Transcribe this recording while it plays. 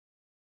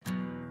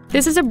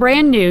This is a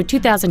brand new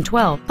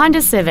 2012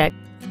 Honda Civic.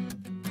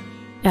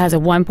 It has a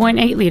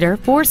 1.8-liter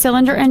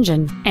four-cylinder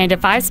engine and a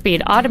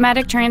 5-speed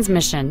automatic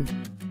transmission.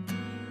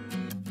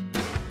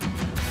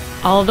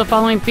 All of the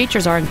following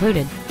features are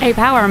included: a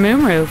power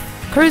moonroof,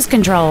 cruise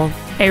control,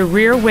 a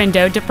rear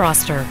window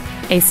defroster,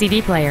 a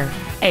CD player,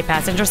 a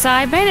passenger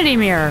side vanity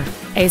mirror,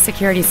 a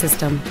security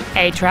system,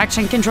 a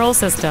traction control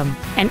system,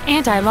 an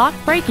anti-lock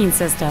braking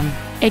system,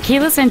 a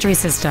keyless entry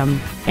system,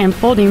 and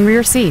folding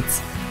rear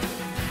seats.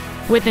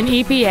 With an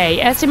EPA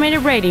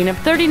estimated rating of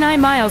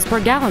 39 miles per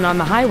gallon on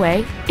the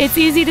highway, it's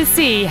easy to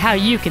see how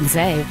you can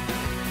save.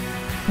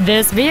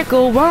 This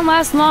vehicle won't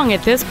last long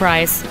at this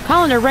price.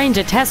 Call and arrange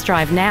a test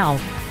drive now.